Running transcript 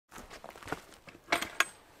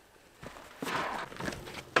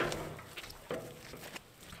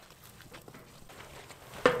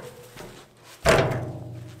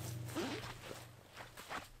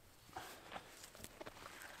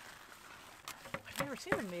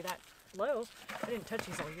seen them be that low. I didn't touch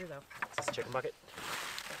these all year though. Is this a chicken bucket?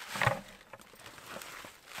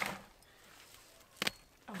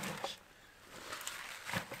 Oh my gosh.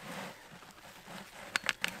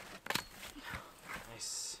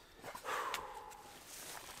 Nice.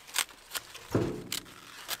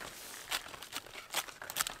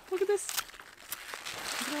 Look at this.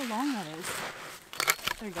 Look at how long that is.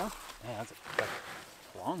 There you go. Yeah, that's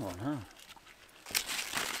a long one, huh?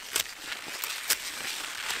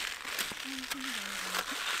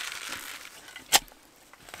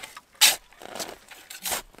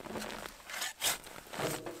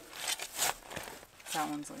 That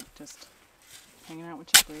one's like just hanging out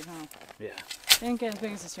with chickweed, huh? Yeah. They didn't get as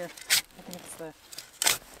big as this year. I think it's the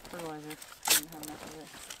fertilizer. I didn't have enough of it.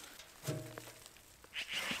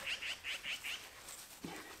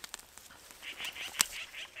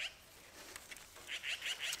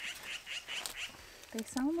 They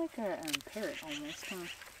sound like a parrot almost, huh?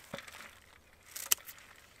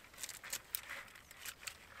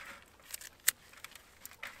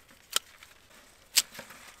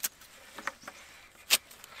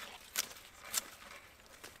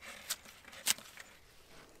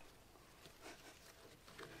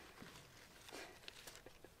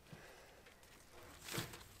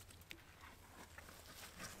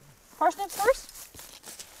 Parsnips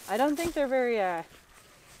first? I don't think they're very,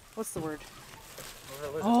 what's the word?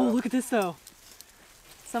 Oh, look at this though.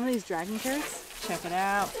 Some of these dragon carrots. Check it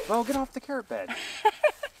out. Well, get off the carrot bed.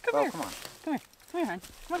 Come here. Come on. Come here. Come here, hon.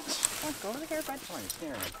 Come on. Come on. Go over the carrot bed. Come on, you're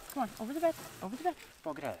scaring me. Come on. Over the bed. Over the bed.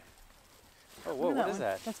 Oh, get out of there. Oh, whoa, what is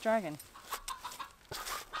that? That's dragon.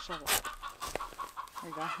 Shove it. There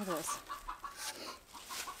you go. Look at this.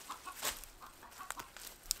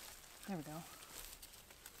 There we go.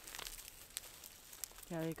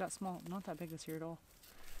 Yeah, they got small. Not that big this year at all.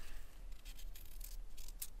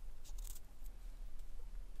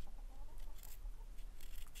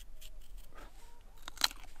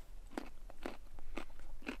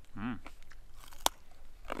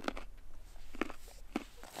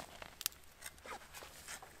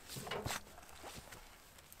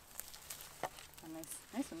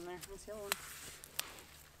 Nice one there. Nice yellow one.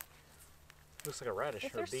 Looks like a radish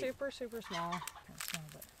If or a they're beet. super small, that's small,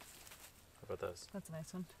 but How about those? that's a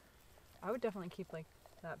nice one. I would definitely keep like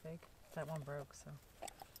that big. That one broke, so.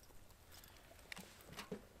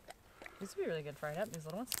 These would be really good fried up, these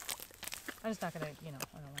little ones. I'm just not gonna, you know,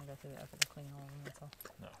 I don't want to go through the effort of cleaning all of them, that's all.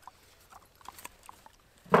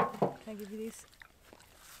 No. Can I give you these?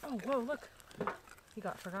 Oh, whoa, look. He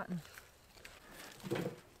got forgotten.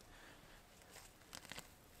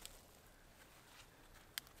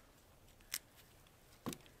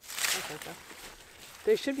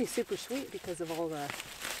 They should be super sweet because of all the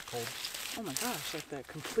Cold. oh my gosh, like the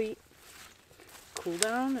complete cool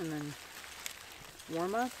down and then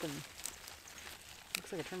warm up and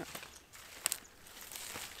looks like a turnip.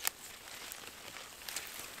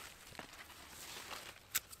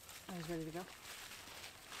 I was ready to go.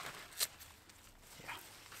 Yeah.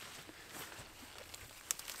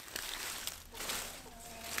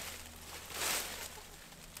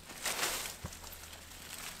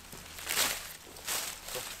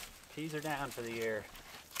 Peas are down for the year.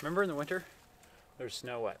 Remember in the winter, there's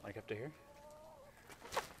snow what, like up to here?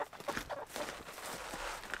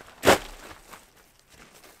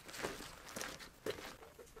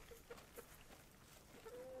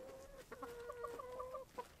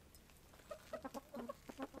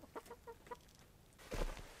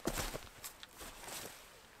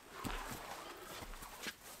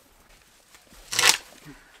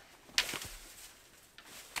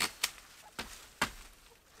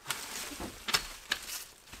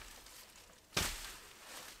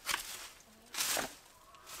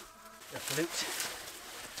 Flute.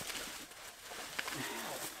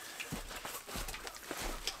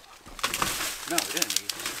 No, we didn't.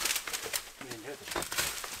 We didn't do it.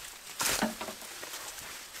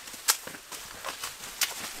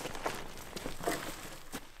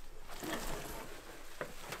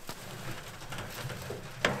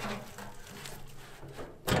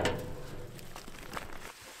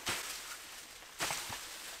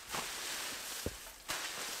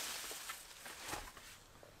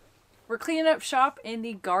 We're cleaning up shop in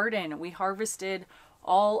the garden. We harvested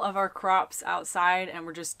all of our crops outside and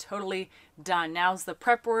we're just totally done. Now's the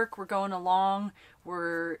prep work. We're going along.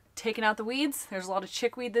 We're taking out the weeds. There's a lot of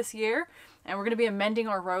chickweed this year and we're going to be amending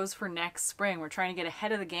our rows for next spring. We're trying to get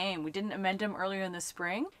ahead of the game. We didn't amend them earlier in the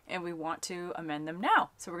spring and we want to amend them now.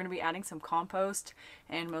 So we're going to be adding some compost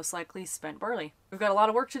and most likely spent barley. We've got a lot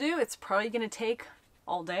of work to do. It's probably going to take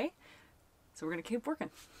all day. So we're going to keep working.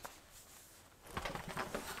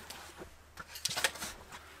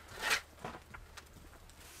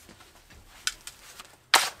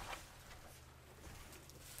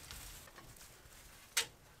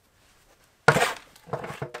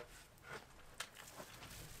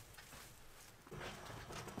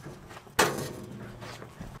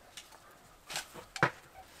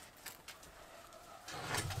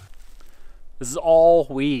 This is all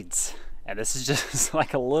weeds. And this is just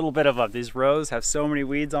like a little bit of them. These rows have so many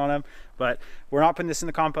weeds on them, but we're not putting this in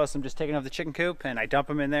the compost. I'm just taking out the chicken coop and I dump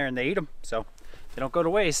them in there and they eat them. So they don't go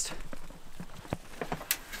to waste.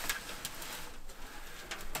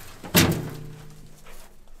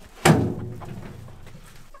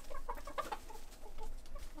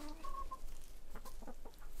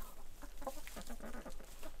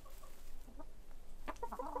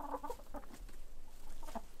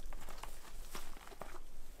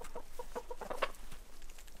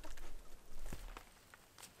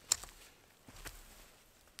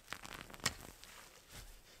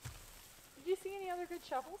 Other good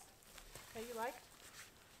shovels that you liked?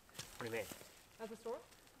 What do you mean? At the store?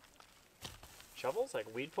 Shovels?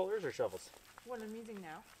 Like weed pullers or shovels? What I'm using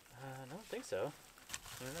now? I don't think so.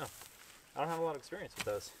 I don't know. I don't have a lot of experience with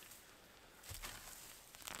those.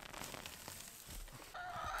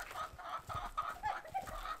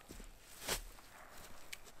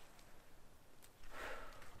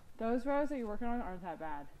 Those rows that you're working on aren't that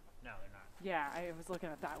bad. No, they're not. Yeah, I was looking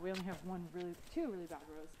at that. We only have two really bad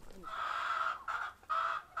rows. Ooh.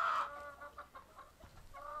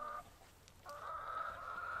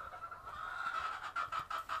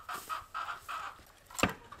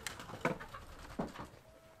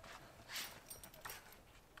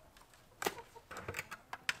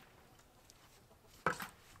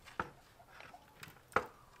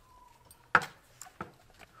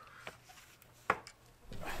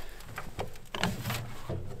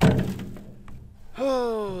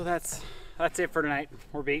 Oh, that's it for tonight.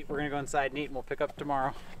 We're beat. We're gonna go inside and eat and we'll pick up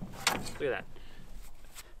tomorrow. Look at that.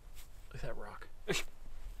 Look at that rock.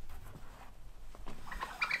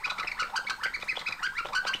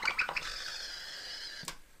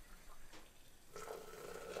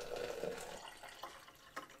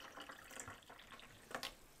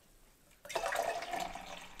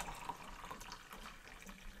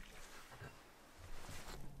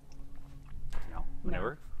 No,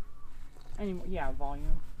 manure. Yeah,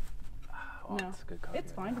 volume. Oh, No, that's a good call.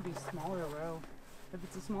 it's fine to be smaller row. If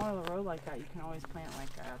it's a smaller row like that, you can always plant like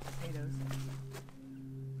potatoes.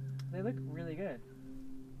 They look really good.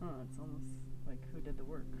 Oh, it's almost like who did the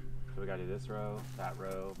work. So we gotta do this row,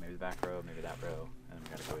 maybe the back row, maybe that row, and then we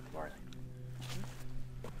gotta go with the barley.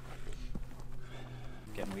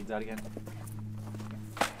 Getting weeds out again?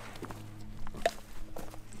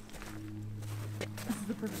 This is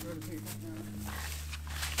the perfect row to put your now.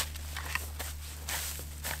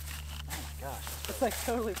 Gosh. It's like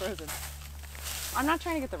totally frozen. I'm not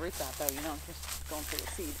trying to get the roots out though, you know, I'm just going for the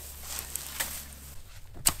seed.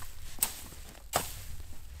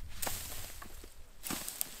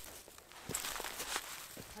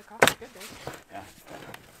 That coffee's good, babe. Yeah.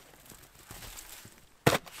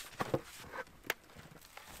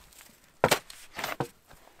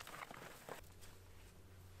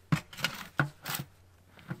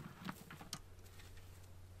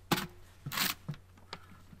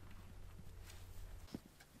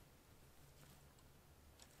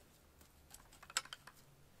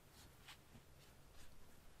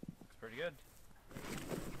 Pretty good.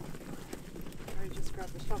 I just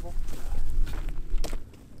grabbed the shovel.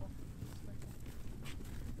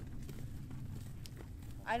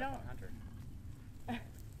 I don't have high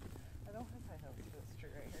heels to this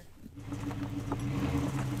tree right here.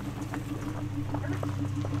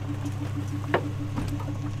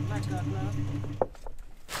 Back up now.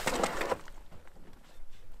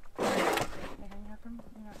 Hey, hang up from?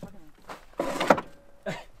 You're not talking to me.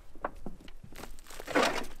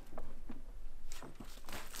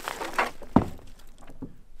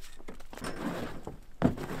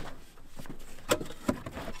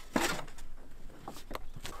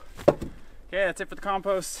 Okay, that's it for the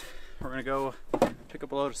compost. We're gonna go pick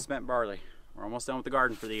up a load of spent barley. We're almost done with the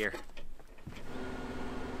garden for the year.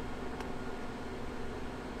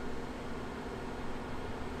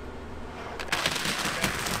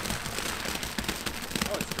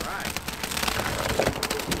 Oh, it's dry.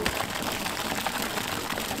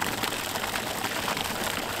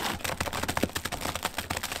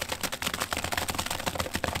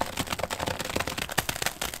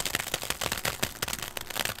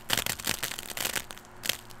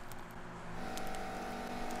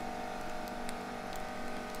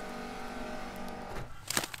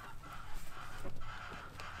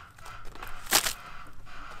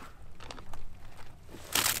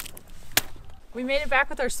 We made it back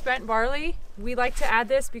with our spent barley. We like to add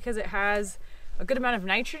this because it has a good amount of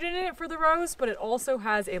nitrogen in it for the rows, but it also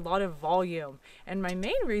has a lot of volume. And my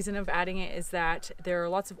main reason of adding it is that there are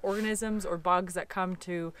lots of organisms or bugs that come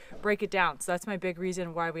to break it down. So that's my big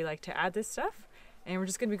reason why we like to add this stuff. And we're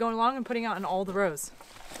just gonna be going along and putting out in all the rows.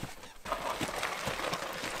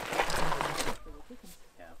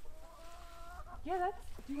 Yeah, that's.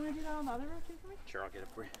 Do you want to do that on the other roof too for me? Sure, I'll get it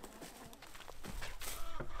for you.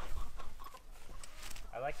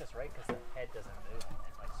 I like this right because the head doesn't move and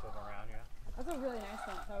like swim around, you know? That's a really nice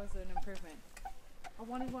one. That was an improvement. I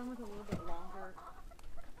wanted one with a little bit longer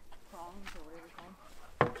prongs or whatever you call them.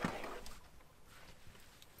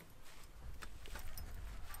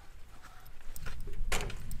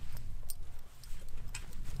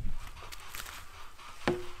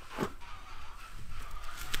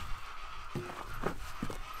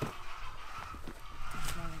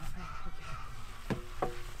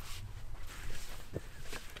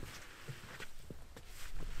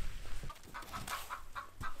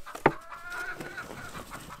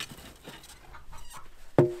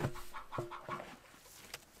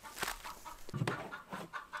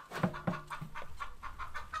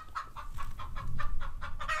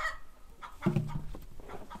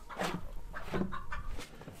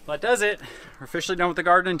 Well, that does it. We're officially done with the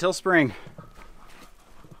garden until spring.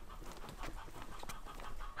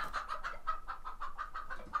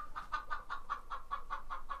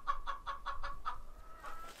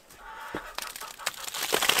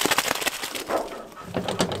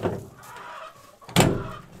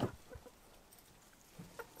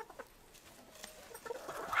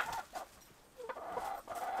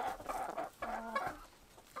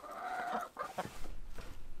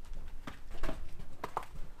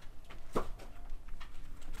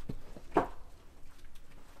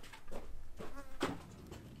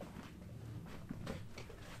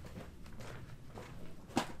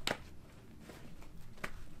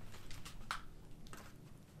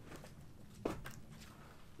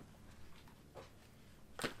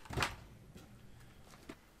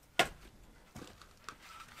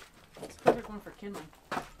 Perfect one for kindling.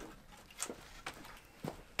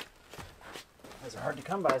 Those are hard to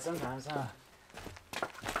come by sometimes, huh?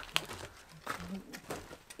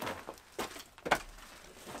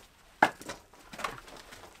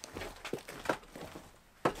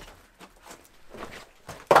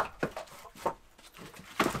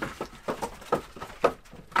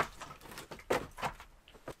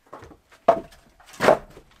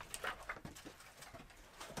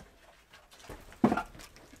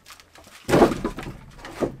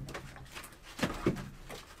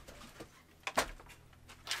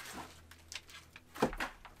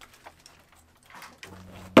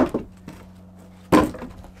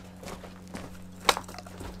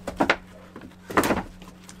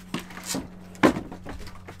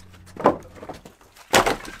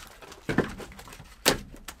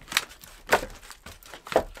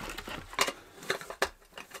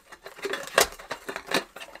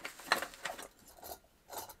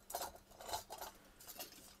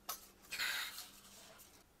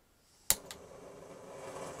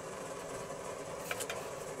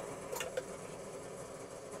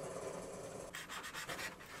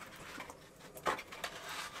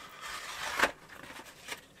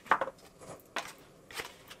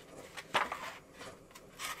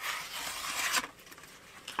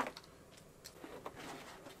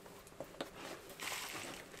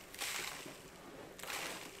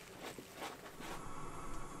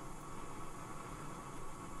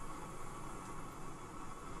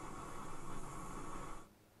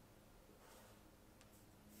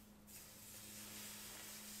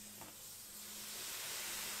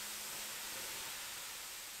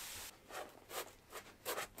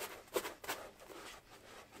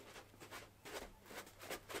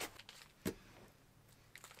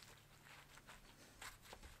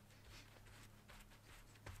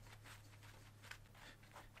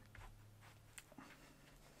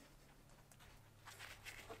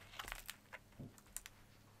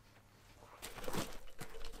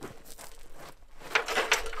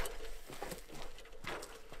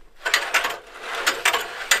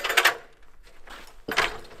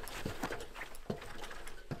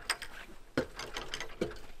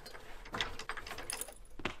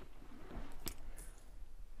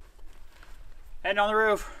 Heading on the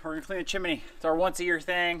roof, we're gonna clean the chimney. It's our once a year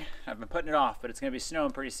thing. I've been putting it off, but it's gonna be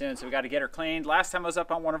snowing pretty soon, so we gotta get her cleaned. Last time I was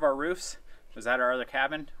up on one of our roofs, was at our other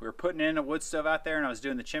cabin. We were putting in a wood stove out there and I was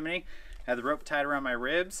doing the chimney. I had the rope tied around my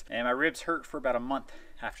ribs, and my ribs hurt for about a month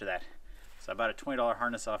after that. So I bought a $20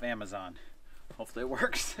 harness off Amazon. Hopefully it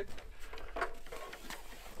works.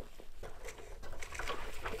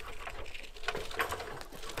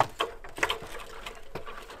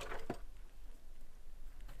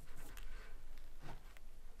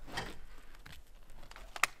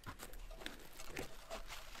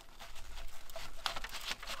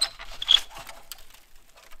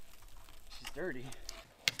 Dirty.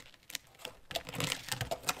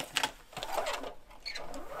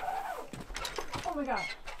 Oh my god.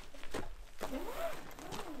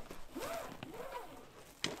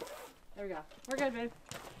 we're good, babe.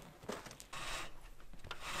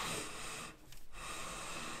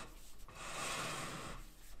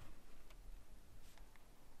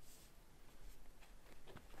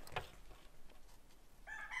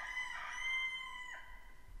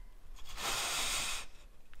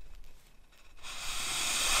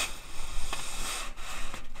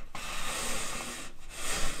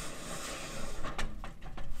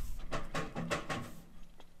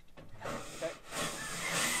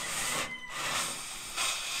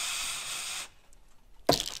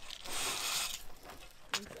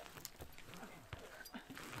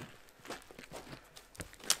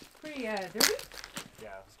 Pretty dirty?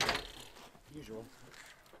 Yeah, it's good. Usual.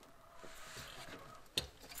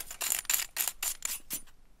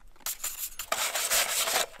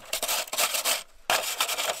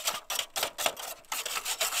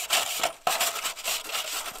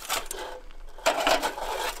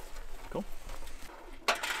 Cool.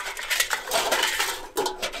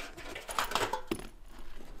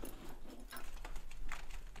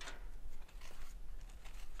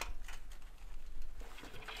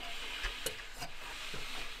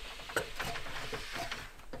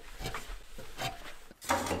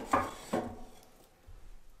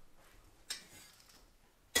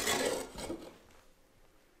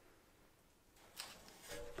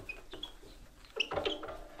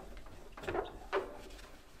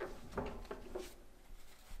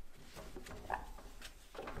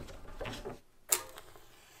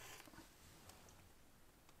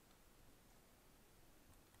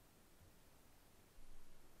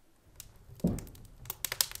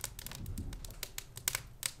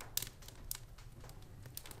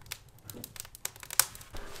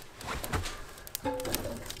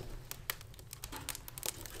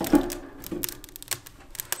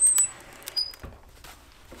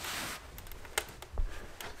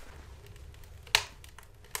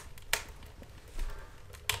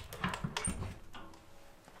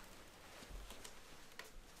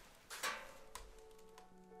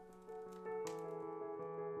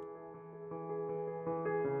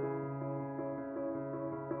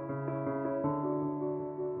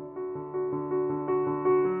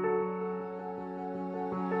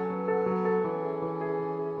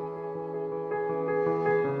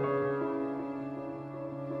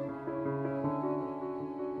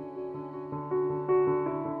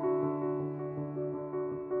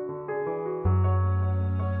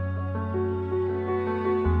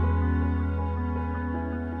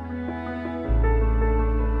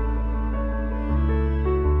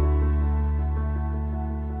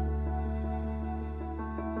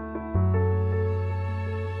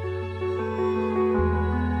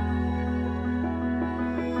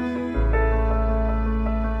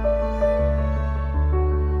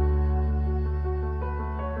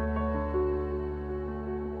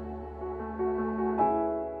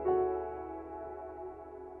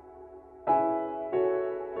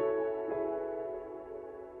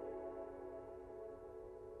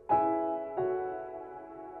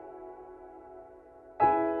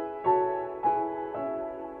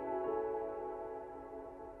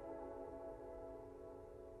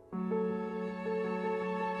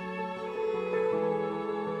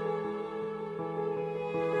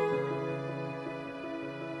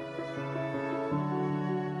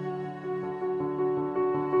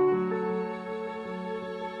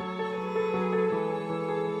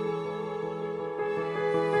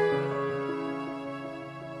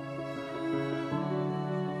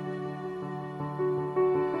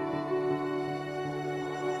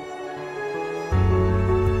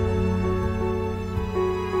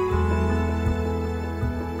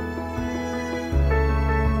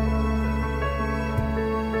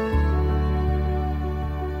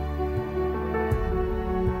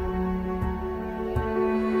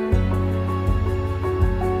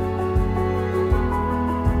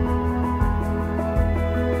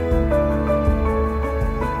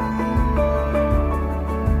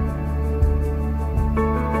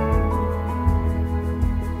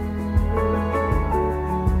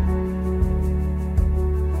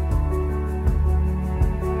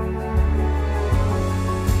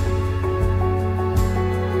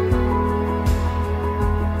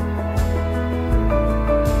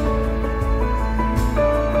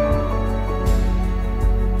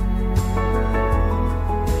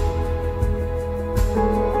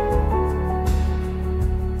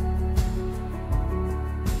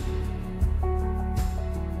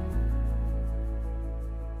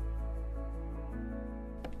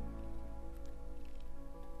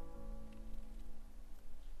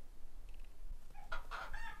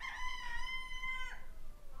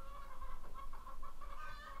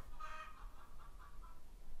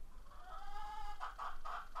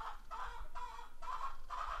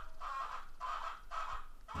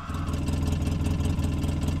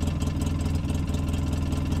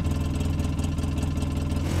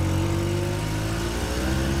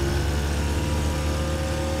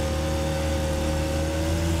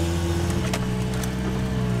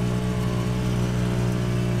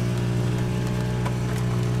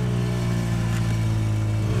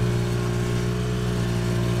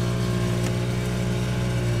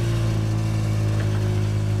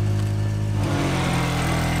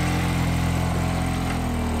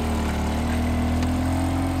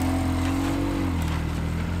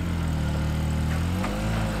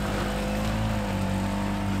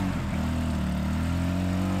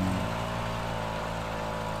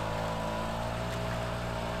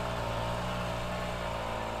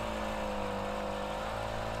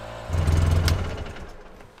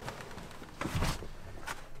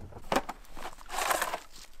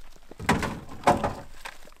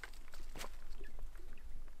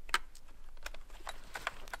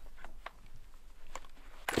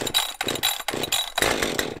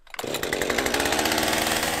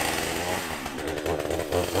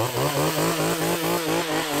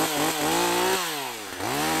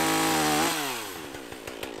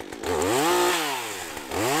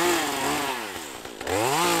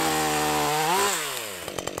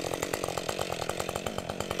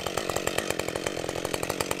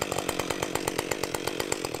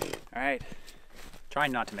 right.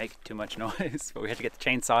 Trying not to make too much noise, but we had to get the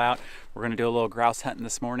chainsaw out. We're gonna do a little grouse hunting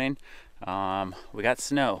this morning. We got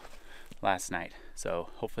snow last night, so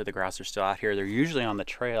hopefully the grouse are still out here. They're usually on the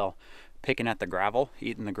trail picking at the gravel,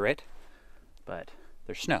 eating the grit, but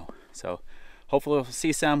there's snow. So hopefully we'll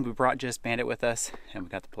see some. We brought just Bandit with us, and we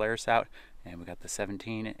got the Polaris out, and we got the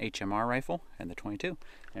 17 HMR rifle and the 22,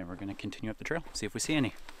 and we're gonna continue up the trail, see if we see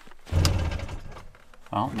any.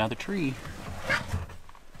 Oh, another tree.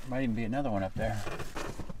 Might even be another one up there.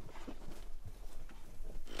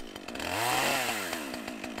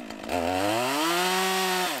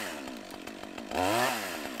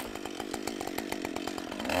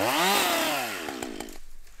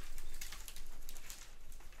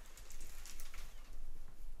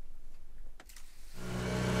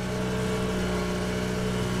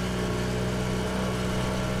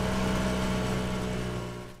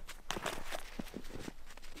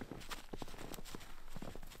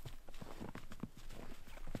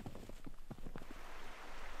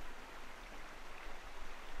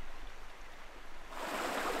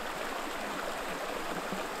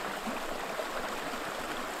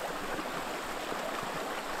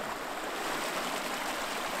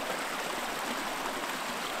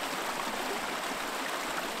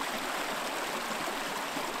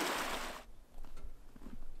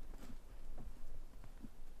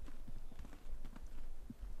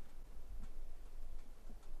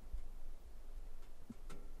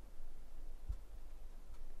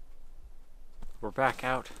 We're back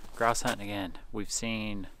out grouse hunting again. We've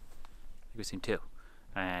seen two,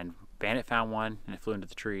 and Bandit found one and it flew into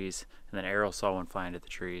the trees, and then Arielle saw one fly into the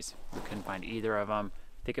trees. We couldn't find either of them.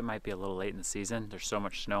 I think it might be a little late in the season. There's so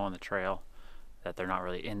much snow on the trail that they're not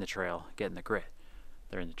really in the trail getting the grit.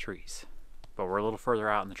 They're in the trees. But we're a little further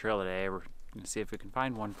out on the trail today. We're gonna see if we can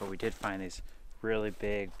find one, but we did find these really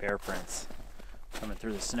big bear prints coming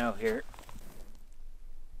through the snow here.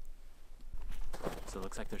 So it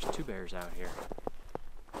looks like there's two bears out here.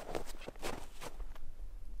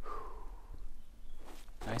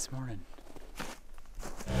 Nice morning.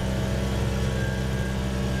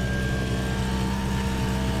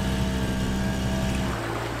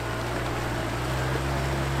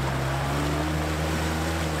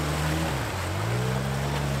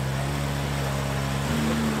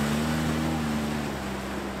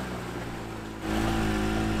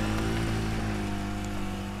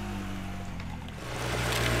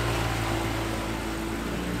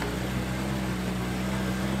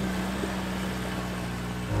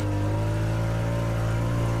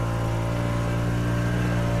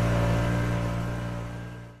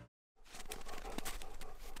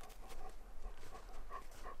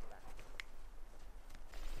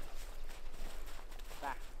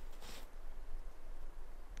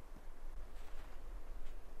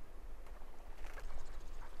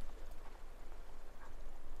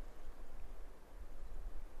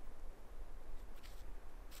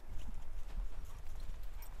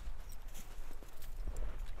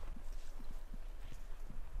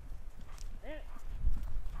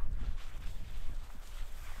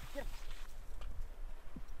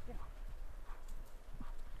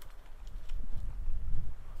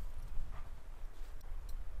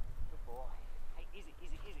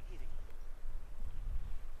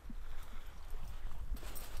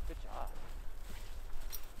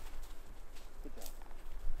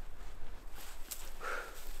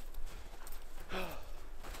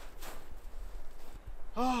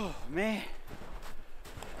 Oh man,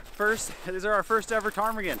 these are our first ever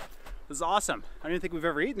ptarmigan. This is awesome. I didn't think we've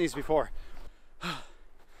ever eaten these before.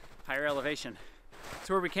 Higher elevation. That's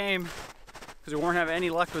where we came because we weren't having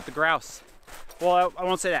any luck with the grouse. Well, I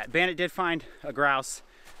won't say that. Bandit did find a grouse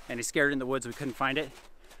and he scared it in the woods. We couldn't find it.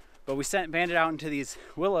 But we sent Bandit out into these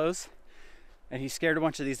willows and he scared a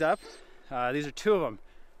bunch of these up. These are two of them.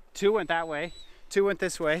 Two went that way, two went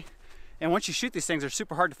this way. And once you shoot these things, they're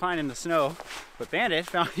super hard to find in the snow. But Bandit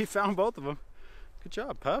found both of them. Good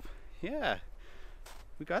job, pup. Yeah,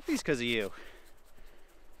 we got these because of you.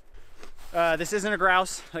 This isn't a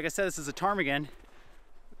grouse. Like I said, this is a ptarmigan.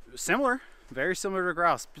 Similar, very similar to a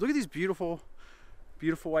grouse. Look at these beautiful,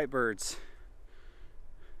 beautiful white birds.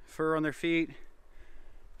 Fur on their feet.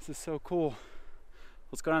 This is so cool.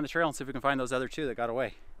 Let's go down the trail and see if we can find those other two that got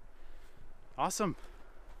away. Awesome.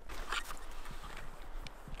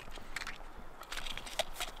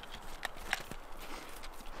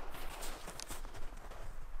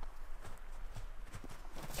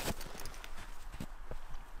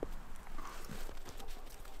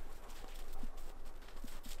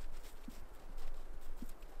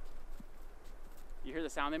 You hear the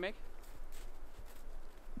sound they make?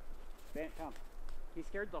 Bandit, come. He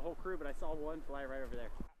scared the whole crew, but I saw one fly right over there.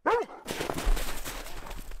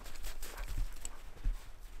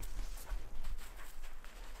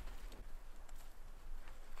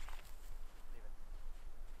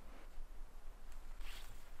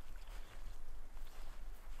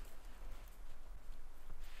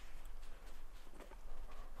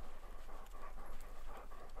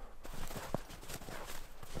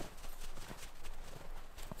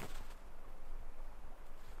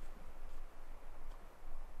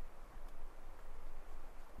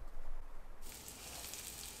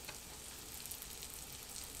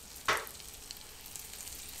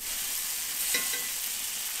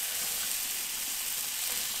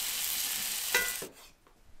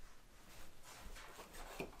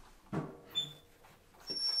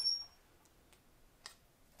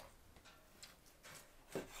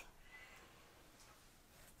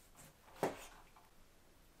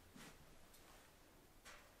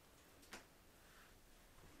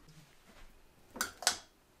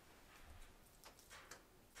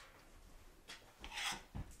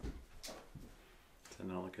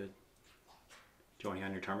 Doesn't that look good? Do you want it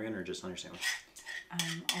on your ptarmigan or just on your sandwich? I'll do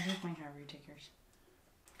mine however you take yours.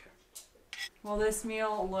 Okay. Well, this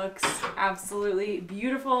meal looks absolutely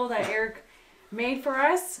beautiful that Eric made for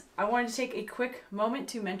us. I wanted to take a quick moment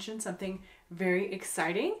to mention something very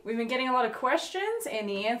exciting. We've been getting a lot of questions and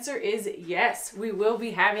the answer is yes. We will be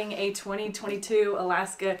having a 2022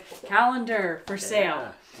 Alaska calendar for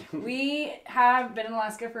sale. Yeah. We have been in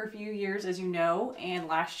Alaska for a few years, as you know, and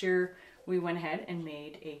last year we went ahead and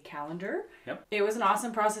made a calendar. Yep. It was an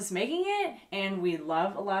awesome process making it, and we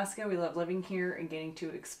love Alaska. We love living here and getting to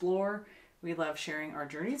explore. We love sharing our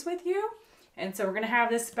journeys with you. And so we're going to have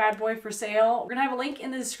this bad boy for sale. We're going to have a link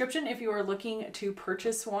in the description if you are looking to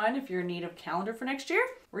purchase one, if you're in need of a calendar for next year.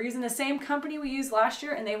 We're using the same company we used last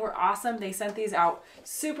year, and they were awesome. They sent these out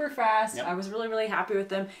super fast. Yep. I was really, really happy with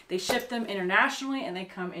them. They ship them internationally, and they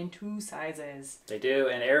come in 2 sizes. They do,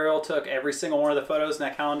 and Arielle took every single one of the photos in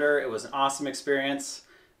that calendar. It was an awesome experience.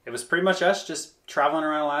 It was pretty much us just traveling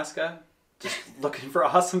around Alaska, just looking for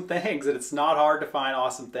awesome things, and it's not hard to find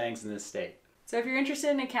awesome things in this state. So if you're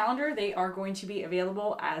interested in a calendar, they are going to be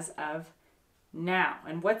available as of now.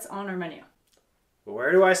 And what's on our menu? Well,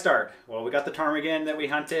 where do I start? Well, we got the ptarmigan that we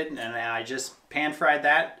hunted, and I just pan-fried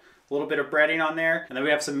that. A little bit of breading on there. And then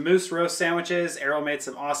we have some moose roast sandwiches. Arielle made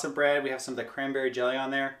some awesome bread. We have some of the cranberry jelly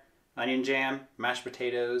on there. Onion jam, mashed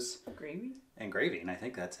potatoes. Gravy? And gravy, and I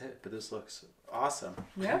think that's it. But this looks awesome.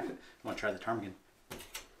 Yeah. I want to try the ptarmigan.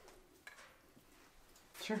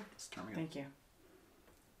 Sure. This ptarmigan. Thank you.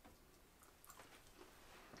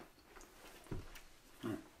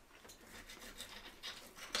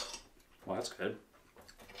 Well, that's good.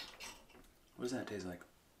 What does that taste like?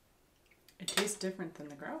 It tastes different than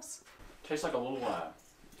the grouse. Tastes like a little, got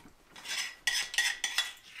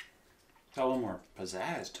a little more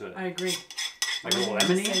pizzazz to it. I agree. Like a little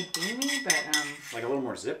lemony? Say gamey, but like a little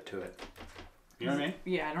more zip to it. You know what I mean?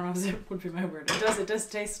 Yeah, I don't know if zip would be my word. It does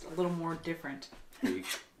taste a little more different. You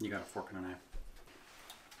got a fork and a knife.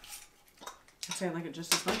 I'd say I like it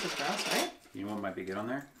just as much as grouse, right? You know what might be good on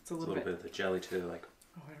there? It's a little bit of the jelly too, like.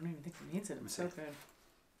 Oh, I don't even think it needs it. It's so good.